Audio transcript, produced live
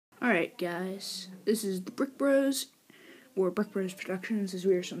Alright guys, this is the Brick Bros, or Brick Bros Productions as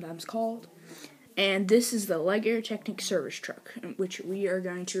we are sometimes called, and this is the Lego Technic service truck, which we are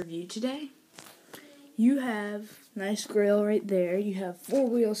going to review today. You have a nice grill right there, you have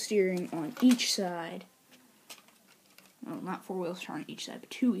four-wheel steering on each side. Well, not four wheels turn on each side, but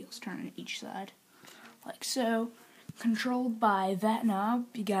two wheels turn on each side, like so. Controlled by that knob.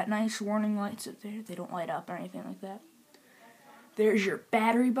 You got nice warning lights up there, they don't light up or anything like that. There's your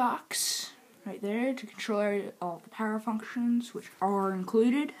battery box right there to control all the power functions, which are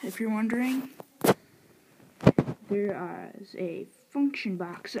included, if you're wondering. There is a function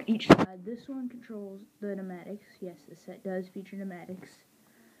box on each side. This one controls the pneumatics. Yes, the set does feature pneumatics.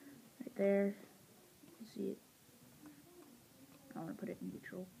 Right there. You see it. I want to put it in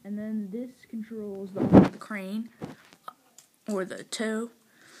neutral. And then this controls the crane, or the tow,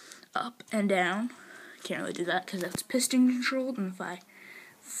 up and down. Can't really do that because that's piston controlled, and if I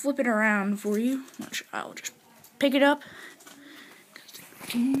flip it around for you, which I'll just pick it up,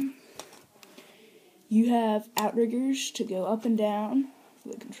 you have outriggers to go up and down for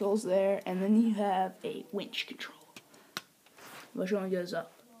the controls there, and then you have a winch control, which only goes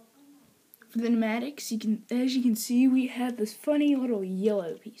up. For the pneumatics, as you can see, we have this funny little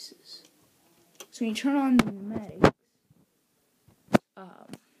yellow pieces. So when you turn on the pneumatics,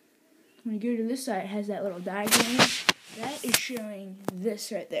 when you go to this side, it has that little diagram. That is showing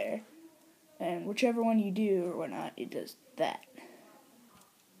this right there. And whichever one you do or whatnot, it does that.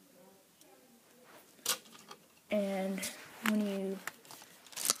 And when you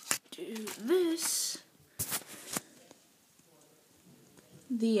do this,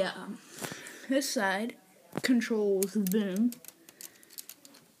 this side controls the boom.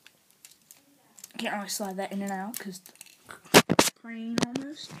 Can't really slide that in and out because the crane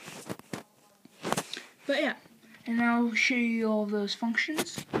almost. But yeah, and I'll show you all those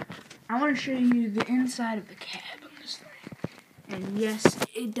functions. I want to show you the inside of the cab on this thing. And yes,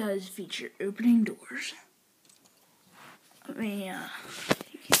 it does feature opening doors. Let me, I'll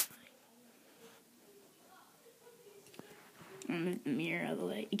move the mirror out of the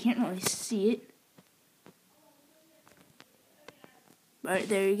way. You can't really see it. Right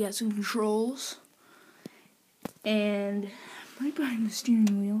there, you got some controls. And right behind the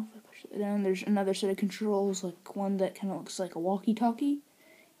steering wheel, down, there's another set of controls, like one that kind of looks like a walkie-talkie.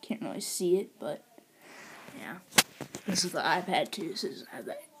 Can't really see it, but yeah. This is the iPad too, so it doesn't have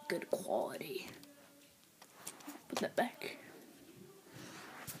that good quality. Put that back.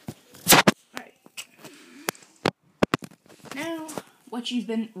 Alright. Now, what you've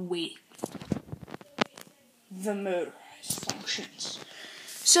been waiting for. The motorized functions.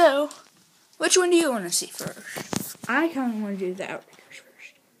 So, which one do you want to see first? I kind of want to do the outriggers first.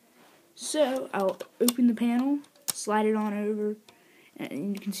 So, I'll open the panel, slide it on over,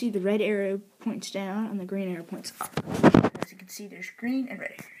 and you can see the red arrow points down and the green arrow points up. As you can see, there's green and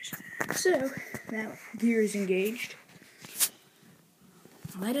red arrows. So, now gear is engaged.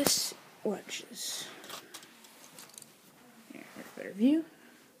 Let us watch this. Here, here's a better view.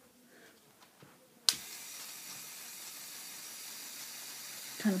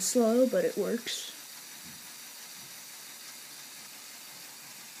 Kind of slow, but it works.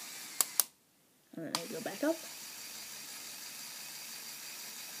 And then they go back up.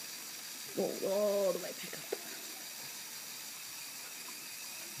 Go all the way back up.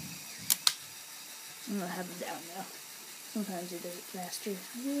 I'm going to have them down now. Sometimes it does it faster. A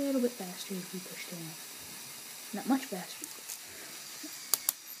little bit faster if you push down. Not much faster.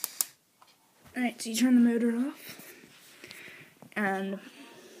 Alright, so you turn the motor off. And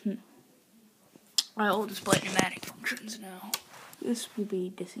I will display pneumatic functions now. This will be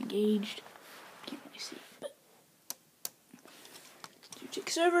disengaged. Can't really see it, but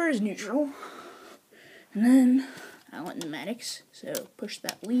takes over is neutral. And then I want pneumatics, so push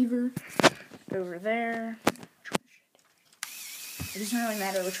that lever over there. It doesn't really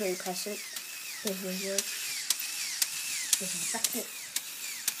matter which way you press it. Both ways work. Doesn't affect it.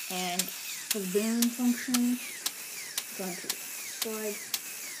 And for the boom function, I'm going to slide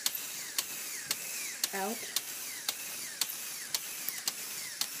out.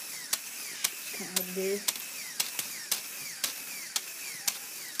 Kind of hard to do.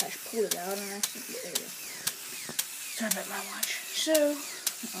 I just pulled it out and accidentally. There we go. Sorry about my watch. So,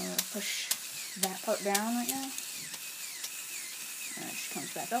 I'm going to push that part down right now. And it just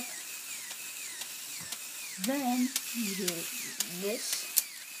comes back up. Then, you do this.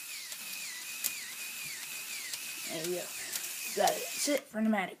 There you go. That's it for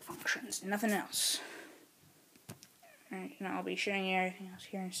pneumatic functions. Nothing else. Alright, and I'll be showing you everything else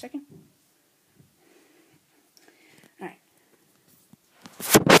here in a second. Alright.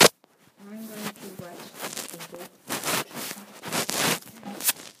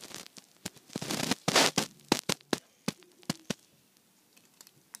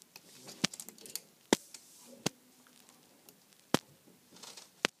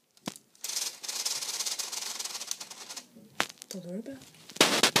 pull the rope out.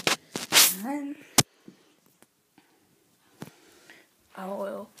 And then I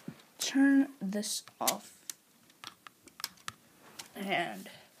will turn this off and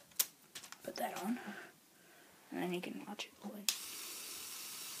put that on. And then you can watch it play.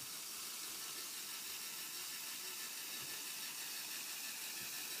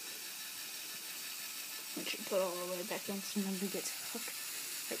 We should put it all the way back in so nobody gets hooked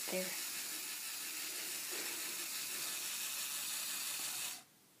right there.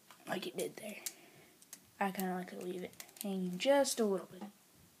 Like it did there. I kind of like to leave it hanging just a little bit.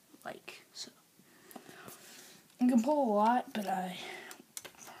 Like so. You can pull a lot, but I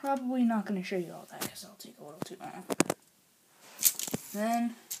probably not going to show you all that because it'll take a little too long.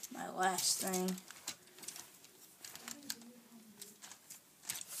 Then, my last thing.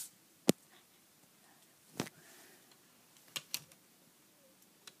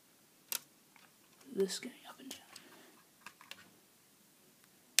 This guy up and down.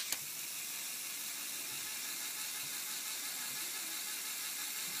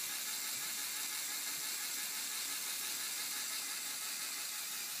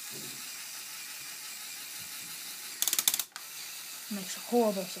 Makes a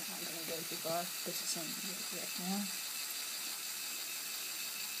horrible sound. I'm going to go too far. This is something right now.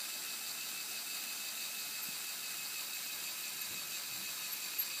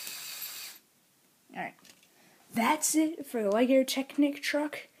 Alright. That's it for the Lego Technic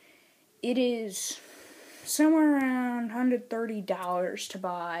truck. It is somewhere around $130 to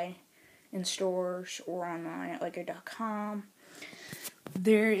buy in stores or online at Lego.com.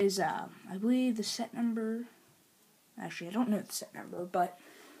 There is, I believe, the set number. Actually, I don't know the set number, but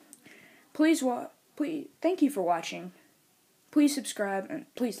please, thank you for watching. Please subscribe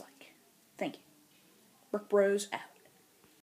and please like. Thank you. Brick Bros out.